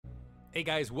Hey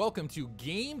guys, welcome to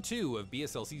Game 2 of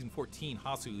BSL Season 14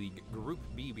 Hasuleague Group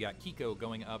B. We got Kiko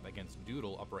going up against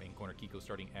Doodle, upper right-hand corner. Kiko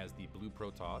starting as the blue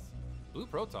Protoss. Blue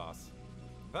Protoss?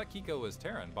 I thought Kiko was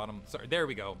Terran. Bottom, sorry, there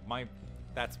we go.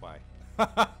 That's why.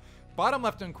 Bottom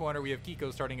left-hand corner, we have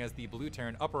Kiko starting as the blue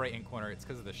Terran. Upper right-hand corner, it's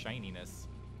because of the shininess.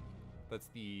 That's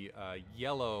the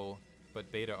yellow, but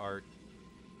beta art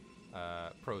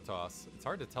Protoss. It's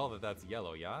hard to tell that that's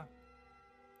yellow, yeah?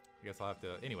 I guess I'll have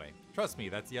to... Anyway, trust me,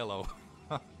 that's yellow.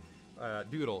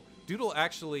 Doodle. Doodle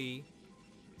actually...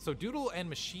 So Doodle and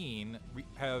Machine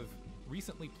have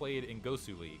recently played in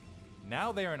Hasuleague.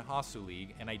 Now they're in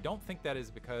Hasuleague, and I don't think that is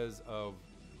because of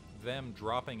them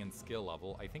dropping in skill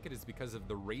level. I think it is because of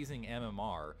the raising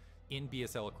MMR in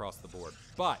BSL across the board.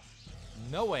 But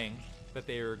knowing that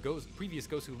they are previous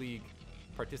Hasuleague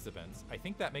participants, I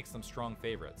think that makes them strong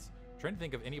favorites. Trying to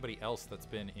think of anybody else that's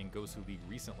been in Hasuleague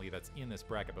recently that's in this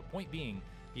bracket, but point being,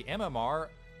 the MMR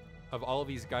of all of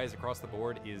these guys across the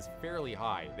board is fairly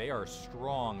high. They are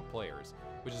strong players,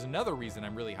 which is another reason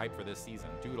I'm really hyped for this season.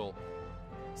 Doodle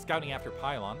scouting after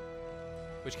Pylon,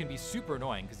 which can be super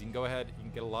annoying because you can go ahead, you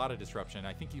can get a lot of disruption.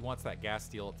 I think he wants that gas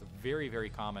steal. It's very,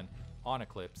 very common on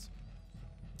Eclipse.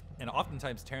 And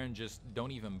oftentimes Terran just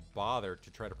don't even bother to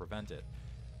try to prevent it.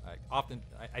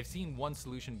 I've seen one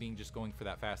solution being just going for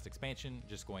that fast expansion,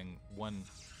 just going one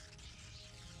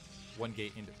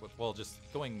gate into, well, just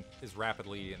going as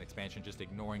rapidly in expansion, just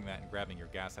ignoring that and grabbing your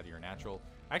gas out of your natural.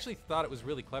 I actually thought it was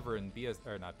really clever in not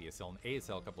BSL, in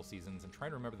ASL a couple seasons. I'm trying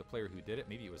to remember the player who did it.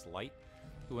 Maybe it was Light,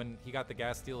 who when he got the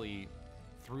gas steal, he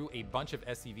threw a bunch of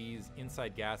SCVs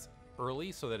inside gas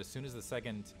early so that as soon as the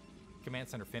second command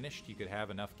center finished, you could have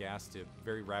enough gas to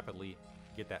very rapidly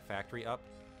get that factory up.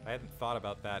 I hadn't thought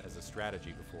about that as a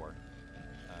strategy before.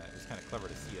 It was kind of clever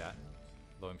to see that.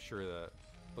 Though I'm sure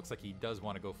looks like he does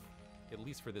want to go, at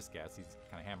least for this gas, he's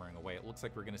kind of hammering away. It looks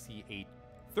like we're going to see a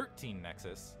 13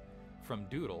 Nexus from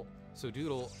Doodle. So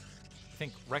Doodle, I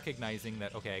think, recognizing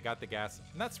that, okay, I got the gas,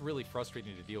 and that's really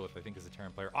frustrating to deal with, I think, as a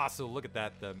Terran player. Also, look at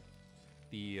that,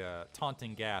 the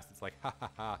taunting gas. It's like, ha ha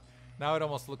ha. Now it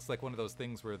almost looks like one of those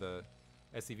things where the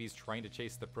SCV's trying to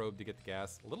chase the probe to get the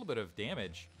gas. A little bit of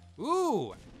damage.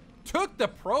 Ooh! Took the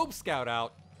probe scout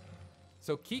out!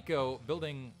 So Kiko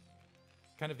building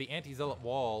kind of the anti-zealot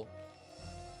wall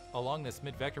along this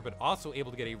mid-vector, but also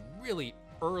able to get a really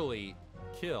early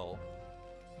kill.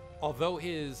 Although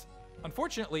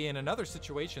unfortunately, in another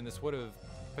situation, this would have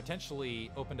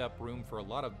potentially opened up room for a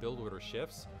lot of build order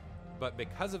shifts, but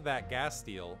because of that gas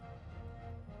steal,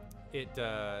 it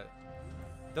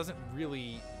doesn't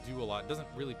really do a lot. Doesn't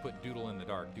really put Doodle in the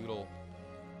dark. Doodle...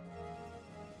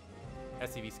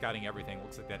 SCV scouting everything.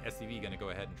 Looks like that SCV going to go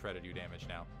ahead and try to do damage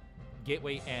now.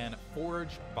 Gateway and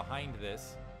Forge behind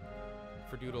this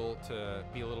for Doodle to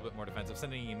be a little bit more defensive,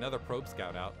 sending another probe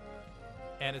scout out.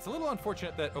 And it's a little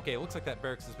unfortunate that, okay, it looks like that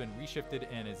barracks has been reshifted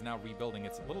and is now rebuilding.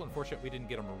 It's a little unfortunate we didn't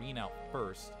get a Marine out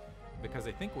first, because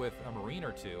I think with a Marine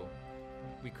or two,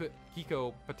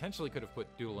 Kiko potentially could have put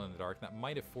Doodle in the dark. That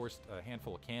might have forced a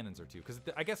handful of cannons or two. Because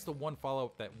I guess the one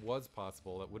follow-up that was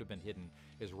possible that would have been hidden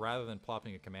is rather than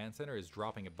plopping a command center, is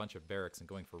dropping a bunch of barracks and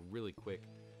going for really quick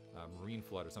Marine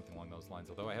flood or something along those lines.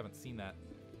 Although I haven't seen that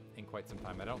in quite some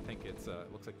time. I don't think it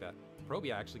looks like that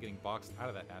Probia actually getting boxed out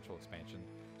of that natural expansion.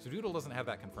 So Doodle doesn't have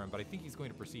that confirmed, but I think he's going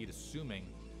to proceed assuming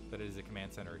that it is a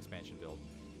command center expansion build.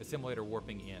 Assimilator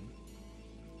warping in.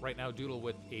 Right now, Doodle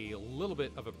with a little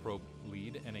bit of a probe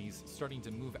lead, and he's starting to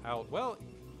move out. Well,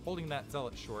 holding that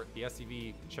Zealot short. The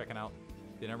SCV checking out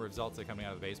the number of Zealots that are coming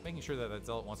out of the base, making sure that that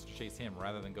Zealot wants to chase him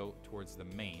rather than go towards the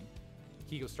main.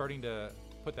 Kiko starting to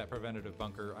put that preventative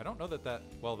bunker. I don't know that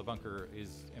well, the bunker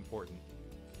is important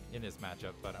in this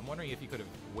matchup, but I'm wondering if he could have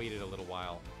waited a little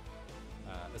while,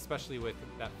 especially with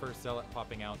that first Zealot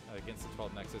popping out against the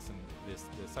 12 Nexus and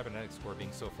the cybernetic score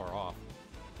being so far off.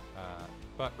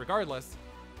 But regardless,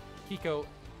 Kiko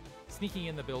sneaking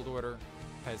in the build order,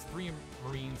 has 3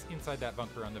 Marines inside that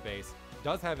bunker on the base,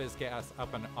 does have his gas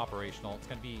up and operational. It's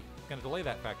going to delay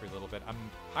that factory a little bit.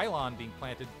 Pylon being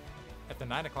planted at the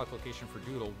 9 o'clock location for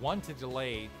Doodle, one to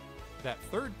delay that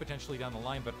third potentially down the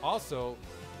line, but also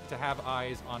to have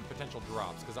eyes on potential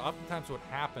drops. Because oftentimes what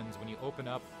happens when you open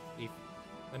up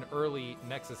an early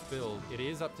Nexus build, it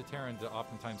is up to Terran to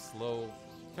oftentimes slow.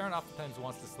 Terran oftentimes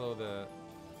wants to slow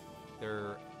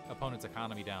their opponent's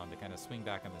economy down to kind of swing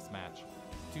back on this match.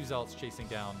 2 Zealots chasing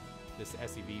down this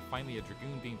SCV. Finally, a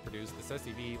Dragoon being produced. This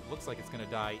SCV looks like it's going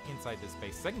to die inside this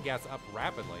base. Second gas up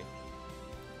rapidly.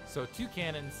 So 2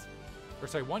 cannons, or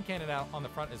sorry, 1 cannon out on the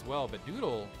front as well. But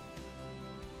Doodle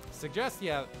suggests,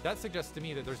 yeah, that suggests to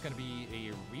me that there's going to be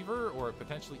a Reaver or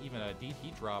potentially even a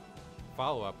DT drop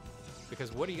follow-up.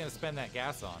 Because what are you going to spend that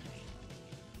gas on?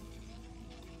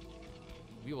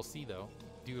 We will see, though.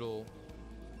 Doodle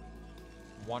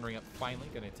wandering up finally.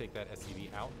 Going to take that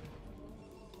SCV out.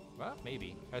 Well,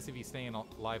 maybe. SCV staying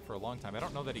alive for a long time. I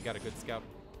don't know that he got a good scout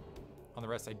on the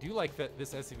rest. I do like that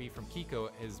this SCV from Kiko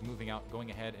is moving out,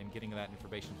 going ahead and getting that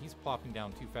information. He's plopping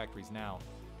down 2 factories now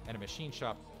and a machine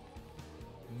shop.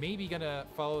 Maybe going to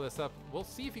follow this up. We'll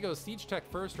see if he goes Siege Tech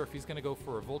first or if he's going to go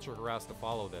for a Vulture Harass to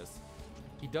follow this.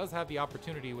 He does have the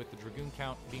opportunity with the Dragoon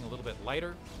count being a little bit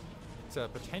lighter to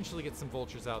potentially get some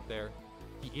Vultures out there.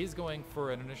 He is going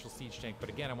for an initial Siege Tank, but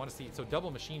again, I want to see, so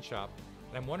double Machine Shop,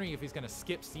 and I'm wondering if he's going to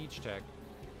skip Siege Tech,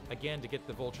 again, to get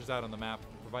the Vultures out on the map,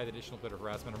 provide additional bit of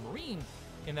harassment. A Marine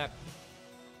in that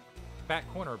back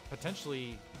corner,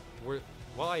 potentially,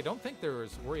 while I don't think there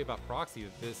was worry about proxy,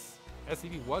 that this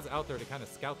SCV was out there to kind of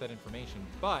scout that information,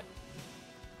 but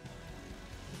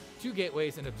 2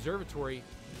 gateways and observatory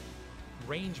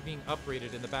range being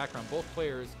upgraded in the background, both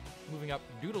players moving up.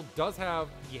 Doodle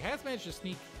he has managed to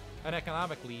sneak an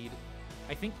economic lead.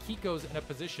 I think Kiko's in a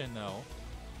position, though.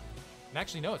 And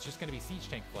actually, no, it's just going to be Siege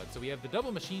Tank Flood. So we have the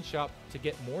double Machine Shop to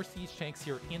get more Siege Tanks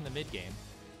here in the mid-game.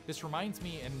 This reminds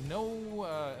me, and no,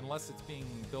 unless it's being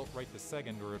built right this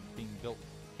second or being built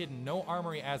hidden, no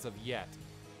armory as of yet.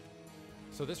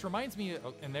 So this reminds me,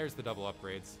 and there's the double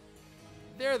upgrades.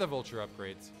 They're the Vulture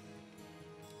upgrades.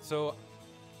 So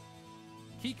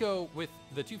Kiko, with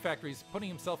the 2 factories, putting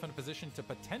himself in a position to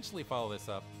potentially follow this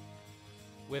up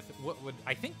with what would,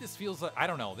 I think this feels like, I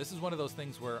don't know, this is one of those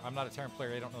things where I'm not a Terran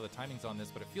player, I don't know the timings on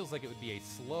this, but it feels like it would be a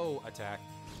slow attack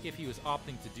if he was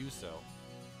opting to do so,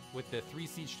 with the 3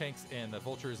 Siege Tanks and the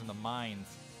Vultures and the Mines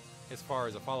as far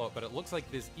as a follow-up. But it looks like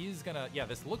this is gonna, yeah,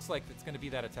 this looks like it's gonna be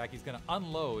that attack. He's gonna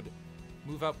unload,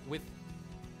 move up with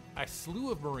a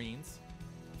slew of Marines,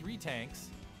 3 tanks.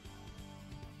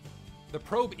 The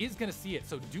probe is going to see it,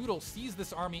 so Doodle sees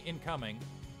this army incoming.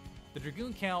 The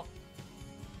Dragoon count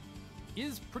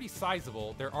is pretty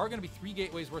sizable. There are going to be 3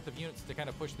 gateways worth of units to kind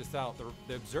of push this out.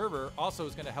 The Observer also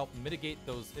is going to help mitigate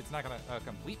those. It's not going to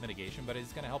complete mitigation, but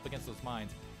it's going to help against those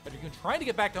mines. The Dragoon trying to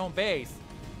get back to home base.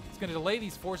 It's going to delay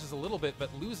these forces a little bit, but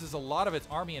loses a lot of its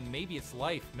army and maybe its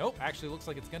life. Nope, actually looks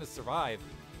like it's going to survive.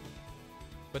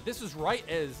 But this was right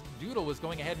as Doodle was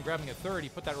going ahead and grabbing a 3rd. He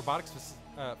put that robotics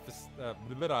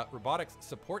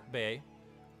support bay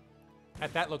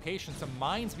at that location. Some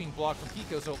mines being blocked from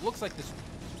Kiko, so it looks like this.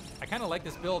 I kind of like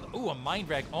this build. Ooh, a mine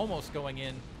drag almost going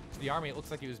in to the army. It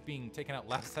looks like he was being taken out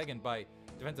last second by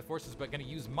defensive forces, but going to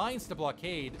use mines to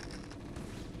blockade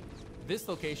this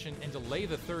location and delay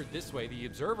the 3rd this way. The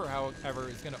Observer, however,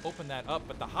 is going to open that up,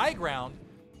 but the high ground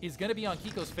is going to be on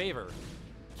Kiko's favor.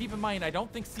 Keep in mind, I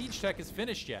don't think Siege Tech is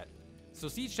finished yet. So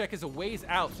Siege Tech is a ways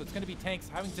out, so it's going to be tanks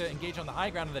having to engage on the high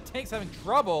ground, and the tanks having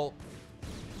trouble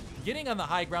getting on the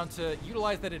high ground to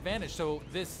utilize that advantage. So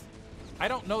this, I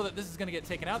don't know that this is going to get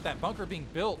taken out. That bunker being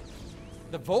built.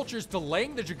 The Vultures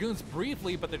delaying the Dragoons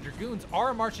briefly, but the Dragoons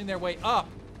are marching their way up.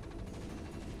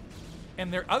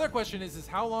 And their other question is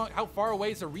how far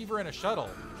away is a Reaver and a shuttle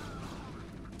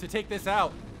to take this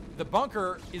out? The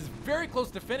bunker is very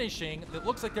close to finishing. It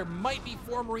looks like there might be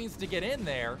 4 Marines to get in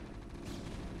there.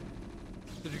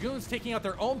 The Dragoons taking out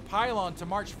their own pylon to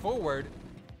march forward.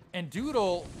 And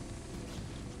Doodle,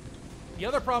 the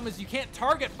other problem is you can't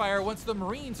target fire once the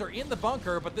Marines are in the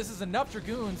bunker, but this is enough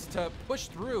Dragoons to push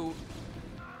through.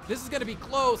 This is going to be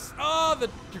close. Oh, the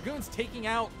Dragoons taking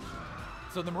out.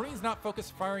 So the Marines not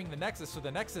focused firing the Nexus, so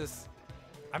the Nexus,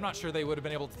 I'm not sure they would have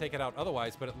been able to take it out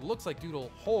otherwise, but it looks like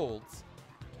Doodle holds.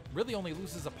 Really only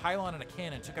loses a pylon and a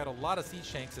cannon, took out a lot of siege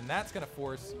tanks, and that's going to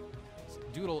force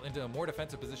Doodle into a more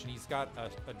defensive position. He's got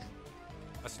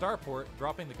a starport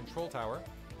dropping the control tower.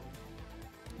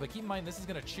 But keep in mind, this is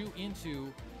going to chew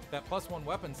into that +1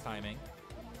 weapons timing.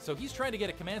 So he's trying to get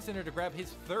a command center to grab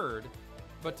his 3rd.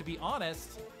 But to be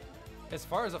honest, as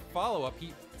far as a follow-up,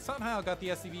 he somehow got the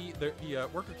SCV, the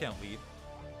worker count lead.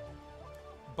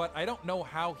 But I don't know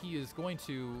how he is going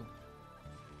to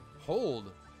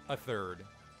hold a 3rd.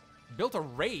 Built a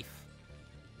Wraith,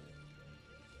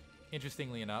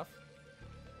 interestingly enough.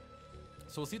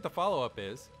 So we'll see what the follow-up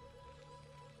is.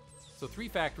 So 3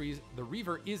 factories. The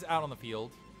Reaver is out on the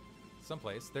field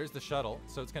someplace. There's the shuttle.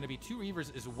 So it's going to be 2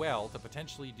 Reavers as well to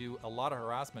potentially do a lot of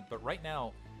harassment. But right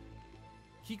now,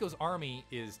 Kiko's army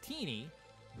is teeny.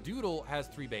 Doodle has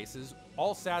 3 bases,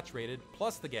 all saturated,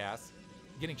 plus the gas.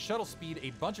 Getting shuttle speed, a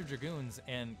bunch of Dragoons,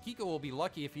 and Kiko will be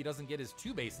lucky if he doesn't get his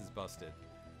 2 bases busted.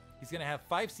 He's going to have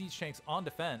 5 siege tanks on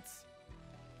defense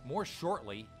more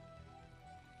shortly.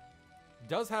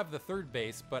 Does have the 3rd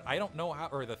base, but I don't know how,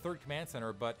 or the 3rd command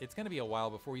center, but it's going to be a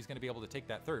while before he's going to be able to take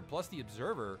that 3rd. Plus the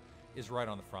Observer is right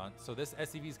on the front. So this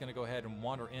SCV is going to go ahead and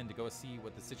wander in to go see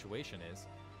what the situation is.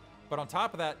 But on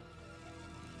top of that,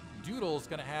 Doodle's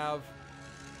going to have...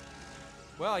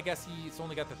 Well, I guess he's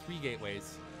only got the 3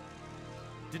 gateways.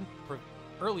 Didn't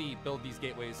early build these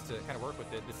gateways to kind of work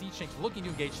with it. The Siege Tank's looking to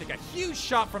engage. Take a huge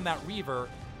shot from that Reaver,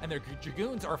 and their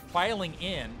Dragoons are filing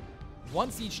in.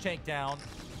 1 Siege Tank down.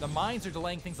 The mines are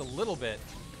delaying things a little bit,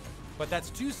 but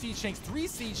that's 2 Siege Tanks, 3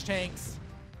 Siege Tanks.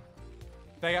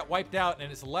 They got wiped out,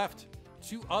 and it's left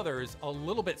 2 others a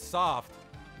little bit soft.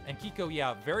 And Kiko,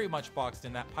 yeah, very much boxed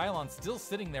in. That pylon still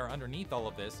sitting there underneath all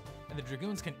of this, and the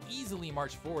Dragoons can easily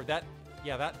march forward. That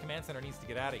command center needs to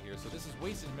get out of here. So this is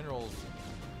wasted minerals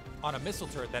on a missile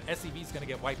turret. That SCV is going to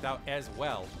get wiped out as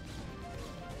well.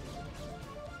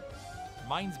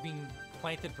 Mines being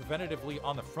planted preventatively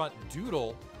on the front.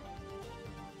 Doodle,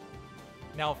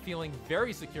 now feeling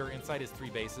very secure inside his 3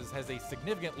 bases, has a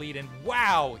significant lead. And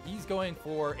wow, he's going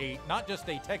for not just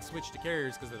a tech switch to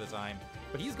carriers because of the time,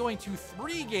 but he's going to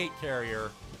 3-gate carrier,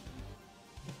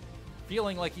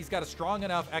 feeling like he's got a strong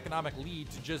enough economic lead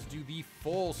to just do the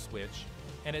full switch.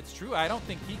 And it's true, I don't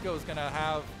think Kiko's going to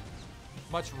have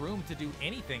much room to do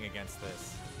anything against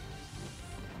this.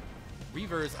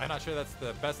 Reavers, I'm not sure that's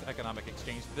the best economic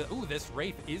exchange. Ooh, this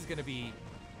Wraith is going to be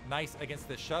nice against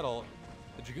this shuttle.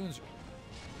 The Dragoons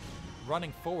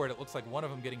running forward. It looks like one of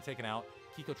them getting taken out.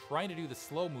 Kiko trying to do the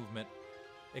slow movement,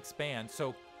 expand.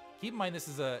 So keep in mind this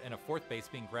is in a 4th base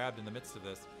being grabbed in the midst of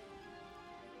this.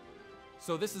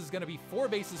 So this is going to be 4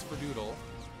 bases for Doodle.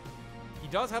 He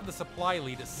does have the supply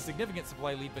lead, a significant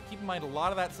supply lead, but keep in mind a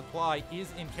lot of that supply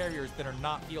is in carriers that are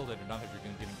not fielded. Another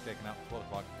Dragoon getting taken out at 12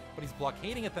 o'clock. But he's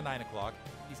blockading at the 9 o'clock.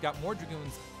 He's got more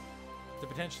Dragoons to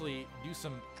potentially do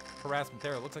some harassment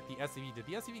there. It looks like the SCV, did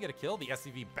the SCV get a kill? The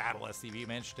SCV, battle SCV,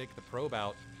 managed to take the probe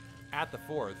out at the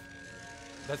 4th.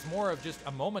 That's more of just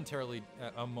a momentary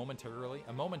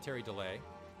delay.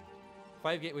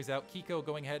 5 gateways out. Kiko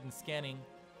going ahead and scanning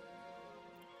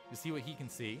to see what he can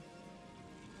see.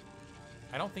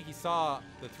 I don't think he saw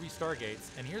the 3 stargates.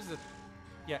 And here's the,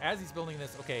 yeah, as he's building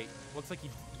this, okay, looks like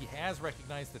he has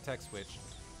recognized the tech switch.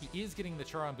 He is getting the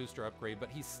Charon booster upgrade, but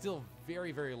he's still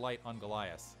very, very light on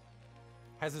Goliath.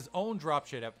 Has his own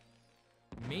dropship,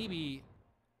 maybe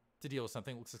to deal with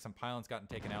something. Looks like some pylons gotten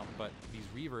taken out, but these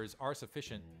Reavers are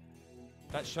sufficient.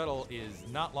 That shuttle is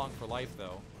not long for life,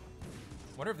 though.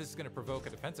 Wonder if this is going to provoke a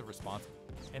defensive response.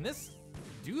 And this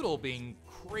Doodle being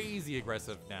crazy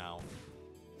aggressive now.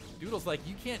 Doodle's like,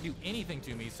 you can't do anything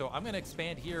to me, so I'm going to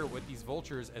expand here with these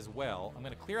vultures as well. I'm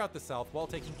going to clear out the south while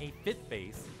taking a 5th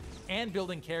base and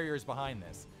building carriers behind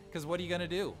this. Because what are you going to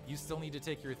do? You still need to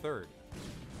take your 3rd.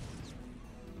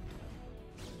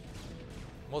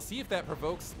 We'll see if that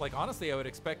provokes, like, honestly, I would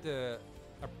expect if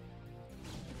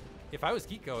I was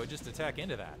Kiko, I would just attack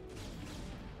into that.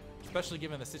 Especially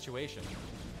given the situation.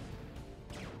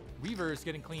 Reaver's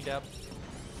getting cleaned up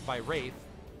by Wraith.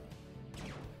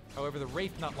 However, the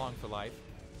Wraith not long for life.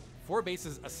 4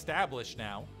 bases established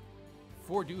now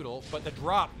for Doodle, but the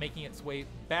drop making its way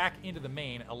back into the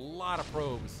main. A lot of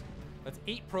probes. That's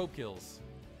 8 probe kills.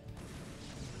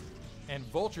 And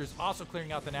Vulture's also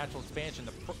clearing out the natural expansion.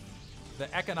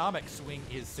 The economic swing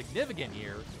is significant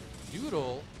here.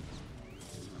 Doodle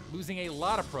losing a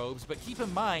lot of probes, but keep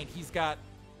in mind he's got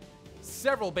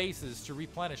several bases to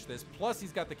replenish this, plus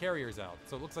he's got the carriers out.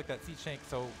 So it looks like that siege tank.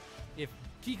 So if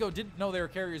Kiko didn't know there were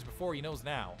carriers before, he knows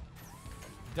now.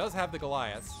 Does have the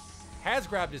Goliaths, has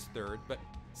grabbed his 3rd, but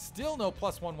still no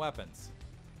 +1 weapons.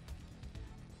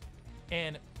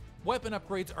 And weapon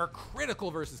upgrades are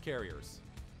critical versus carriers.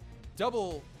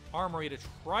 Double armory to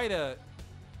try to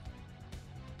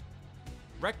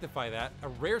rectify that. A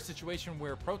rare situation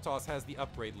where Protoss has the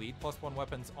upgrade lead, +1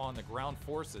 weapons on the ground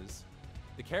forces.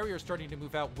 The carrier is starting to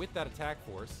move out with that attack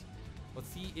force. Let's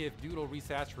see if Doodle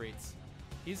resaturates.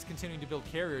 He's continuing to build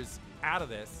carriers out of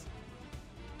this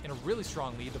in a really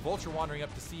strong lead. The Vulture wandering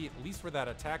up to see at least where that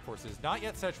attack force is. Not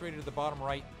yet saturated at the bottom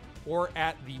right or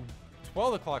at the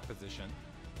 12 o'clock position.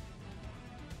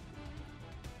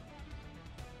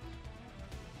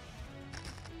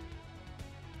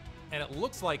 And it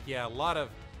looks like, yeah, a lot of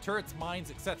turrets,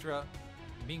 mines, etc.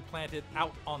 being planted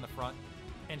out on the front.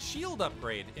 And shield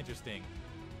upgrade, interesting.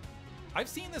 I've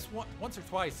seen this once or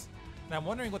twice, and I'm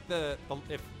wondering what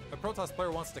if a Protoss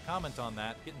player wants to comment on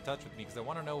that, get in touch with me, because I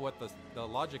want to know what the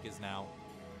logic is now.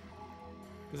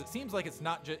 Because it seems like it's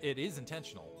not just, it is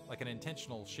intentional, like an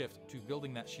intentional shift to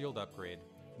building that shield upgrade.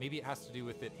 Maybe it has to do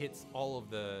with it hits all of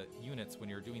the units when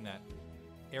you're doing that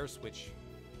air switch.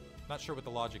 Not sure what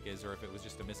the logic is, or if it was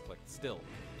just a misclick still.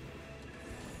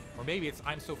 Or maybe it's,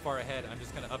 I'm so far ahead, I'm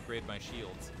just going to upgrade my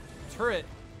shields. Turret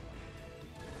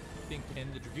being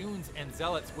pinned, the Dragoons and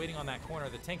Zealots waiting on that corner.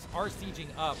 The tanks are sieging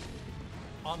up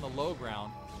on the low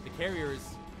ground. The carriers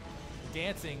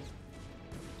dancing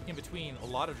in between. A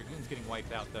lot of Dragoons getting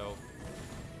wiped out, though,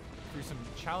 through some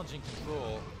challenging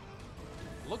control.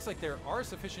 Looks like there are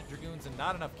sufficient Dragoons and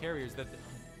not enough carriers that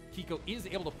Kiko is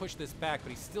able to push this back, but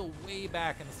he's still way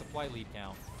back in the supply lead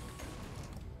count.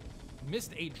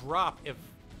 Missed a drop of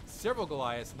several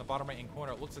Goliaths in the bottom right-hand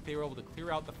corner. It looks like they were able to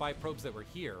clear out the 5 probes that were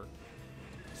here.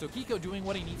 So Kiko doing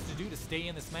what he needs to do to stay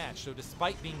in this match. So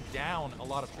despite being down a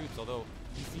lot of troops, although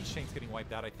these siege tanks getting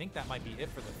wiped out, I think that might be it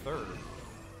for the third.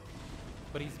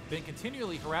 But he's been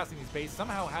continually harassing these bases.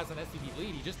 Somehow has an SCV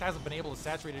lead. He just hasn't been able to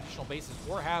saturate additional bases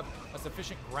or have a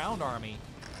sufficient ground army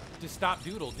to stop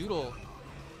Doodle. Doodle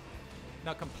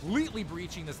now completely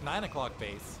breaching this 9 o'clock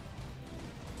base.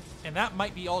 And that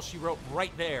might be all she wrote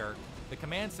right there. The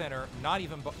command center not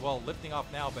even, well, lifting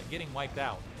off now, but getting wiped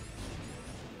out.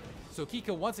 So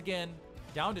Kiko once again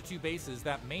down to 2 bases.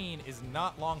 That main is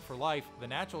not long for life. The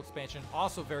natural expansion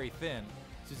also very thin.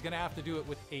 So he's going to have to do it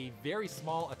with a very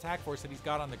small attack force that he's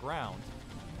got on the ground.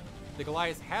 The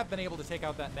Goliaths have been able to take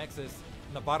out that Nexus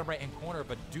in the bottom right-hand corner,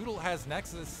 but Doodle has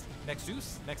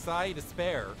Nexi to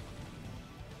spare.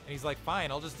 And he's like, fine,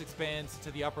 I'll just expand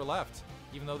to the upper left,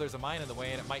 even though there's a mine in the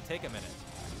way and it might take a minute.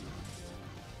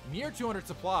 Near 200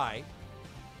 supply.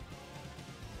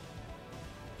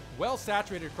 Well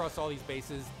saturated across all these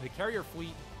bases. The carrier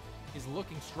fleet is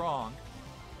looking strong.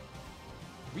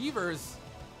 Reavers,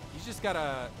 he's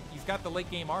got the late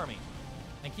game army.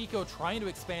 And Kiko trying to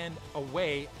expand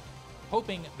away,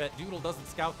 hoping that Doodle doesn't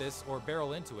scout this or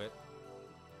barrel into it.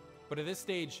 But at this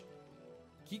stage,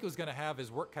 Kiko's going to have his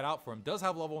work cut out for him. Does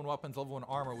have level 1 weapons, level 1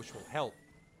 armor, which will help.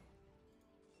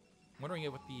 I'm wondering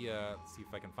if with the, let's see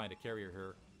if I can find a carrier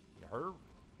here.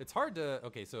 It's hard to,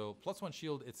 okay, so +1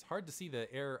 shield, it's hard to see the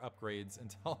air upgrades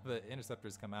until the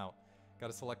interceptors come out. Got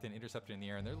to select an interceptor in the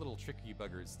air, and they're little tricky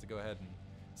buggers to go ahead and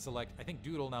select. I think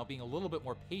Doodle now being a little bit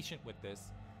more patient with this.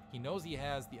 He knows he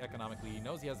has the economic lead. He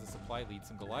knows he has the supply lead.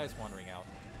 Some Goliaths wandering out.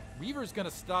 Reaver's going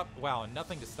to stop, wow, and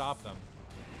nothing to stop them.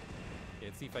 Okay,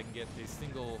 let's see if I can get a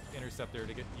single interceptor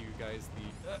to get you guys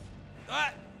the,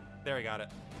 there we got it.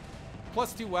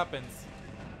 +2 weapons.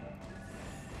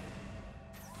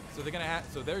 So they're gonna have,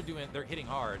 so they're hitting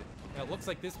hard. Now it looks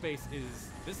like this base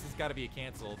this has got to be a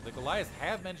cancel. The Goliaths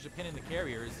have managed to pin in the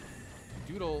carriers.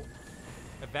 Doodle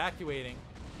evacuating.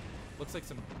 Looks like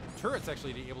some turrets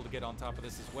actually to be able to get on top of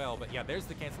this as well. But yeah, there's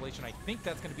the cancellation. I think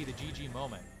that's going to be the GG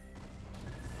moment.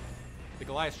 The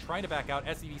Goliaths trying to back out.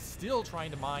 SCV still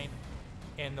trying to mine.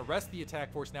 And the rest of the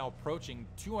attack force now approaching.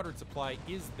 200 supply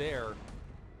is there.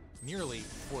 Nearly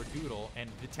for Doodle, and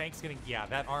the tank's getting, yeah,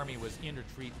 that army was in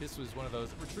retreat. This was one of those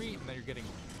retreat, and then you're getting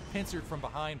pincered from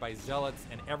behind by zealots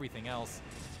and everything else.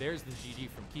 There's the GG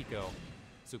from Kiko.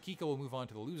 So Kiko will move on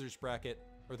to the loser's bracket,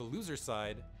 or the loser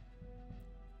side,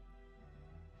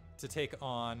 to take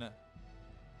on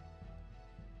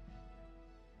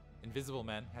Invisible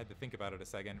Men. Had to think about it a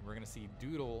second. We're going to see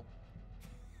Doodle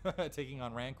taking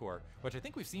on Rancor, which I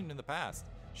think we've seen in the past.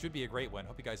 Should be a great one.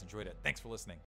 Hope you guys enjoyed it. Thanks for listening.